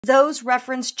Those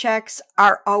reference checks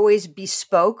are always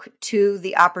bespoke to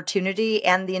the opportunity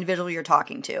and the individual you're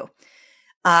talking to.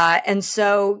 And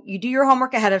so you do your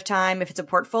homework ahead of time. If it's a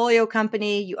portfolio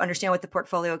company, you understand what the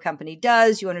portfolio company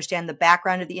does. You understand the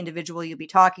background of the individual you'll be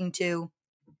talking to.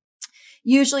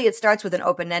 Usually it starts with an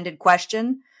open-ended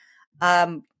question.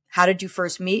 How did you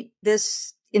first meet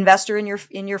this investor in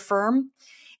your firm?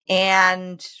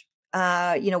 And,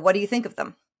 what do you think of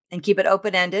them? And keep it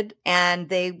open-ended, and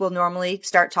they will normally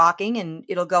start talking and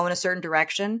it'll go in a certain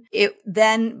direction. It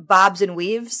then bobs and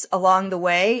weaves along the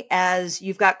way as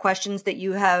you've got questions that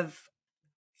you have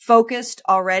focused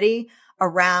already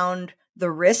around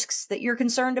the risks that you're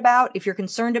concerned about. If you're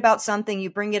concerned about something, you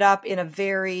bring it up in a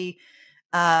very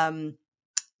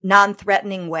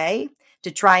non-threatening way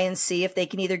to try and see if they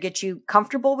can either get you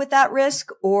comfortable with that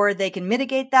risk or they can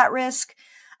mitigate that risk.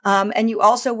 And you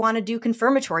also want to do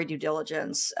confirmatory due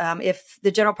diligence. If the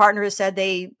general partner has said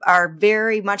they are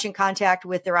very much in contact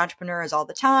with their entrepreneurs all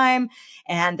the time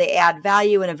and they add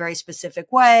value in a very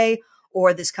specific way,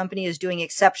 or this company is doing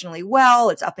exceptionally well,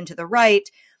 it's up and to the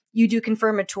right, you do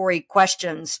confirmatory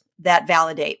questions that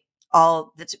validate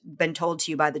all that's been told to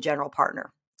you by the general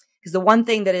partner. Because the one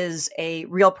thing that is a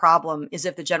real problem is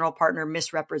if the general partner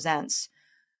misrepresents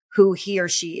who he or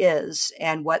she is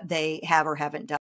and what they have or haven't done.